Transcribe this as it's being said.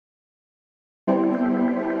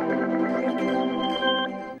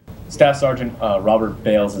Staff Sergeant Robert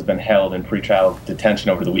Bales has been held in pretrial detention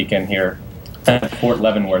over the weekend here at Fort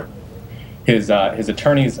Leavenworth. His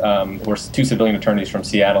attorneys, who are two civilian attorneys from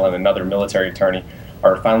Seattle and another military attorney,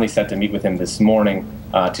 are finally set to meet with him this morning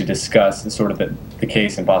to discuss sort of the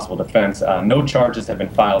case and possible defense. No charges have been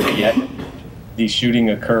filed yet. The shooting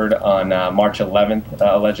occurred on March 11th,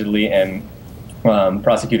 allegedly, and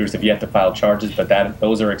prosecutors have yet to file charges, but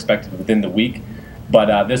those are expected within the week.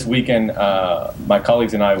 But this weekend, my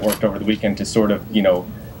colleagues and I worked over the weekend to sort of,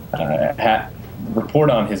 report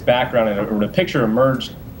on his background, and a picture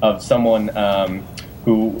emerged of someone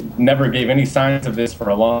who never gave any signs of this for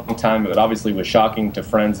a long time. It obviously was shocking to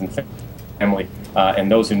friends and family and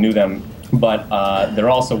those who knew them. But there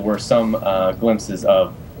also were some glimpses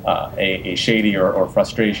of a shady or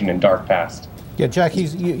frustration and dark past. Yeah, Jack,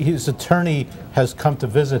 his attorney has come to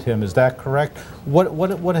visit him. Is that correct?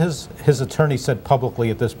 What has his attorney said publicly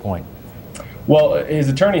at this point? Well, his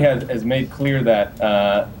attorney has made clear that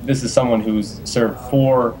this is someone who's served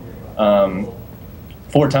four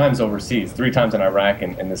times overseas, 3 times in Iraq,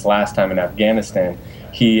 and this last time in Afghanistan.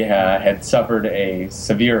 He had suffered a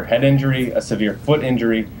severe head injury, a severe foot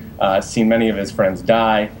injury, seen many of his friends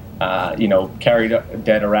die, carried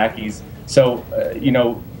dead Iraqis. So,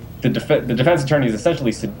 the defense attorney is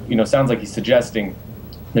essentially, sounds like he's suggesting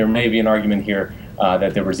there may be an argument here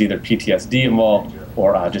that there was either PTSD involved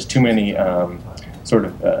or just too many times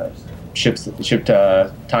shipped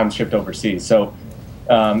overseas. So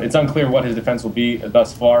it's unclear what his defense will be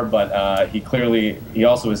thus far, but he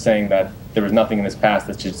also is saying that there was nothing in his past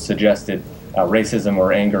that suggested racism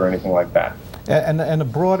or anger or anything like that. And a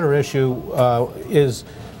broader issue is,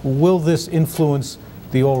 will this influence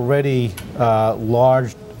the already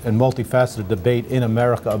large and multifaceted debate in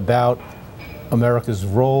America about America's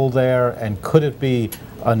role there, and could it be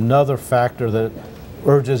another factor that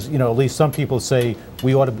urges, at least some people say,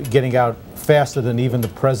 we ought to be getting out faster than even the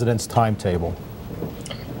president's timetable?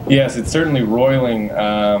 Yes, it's certainly roiling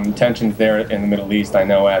tensions there in the Middle East. I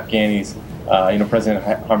know Afghanis, President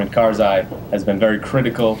Hamid Karzai has been very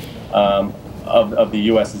critical of the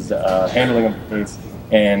U.S.'s handling of the case.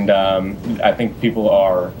 And I think people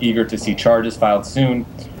are eager to see charges filed soon.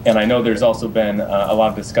 And I know there's also been a lot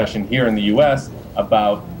of discussion here in the U.S.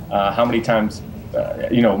 about how many times,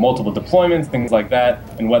 multiple deployments, things like that,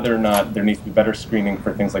 and whether or not there needs to be better screening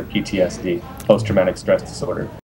for things like PTSD, post-traumatic stress disorder.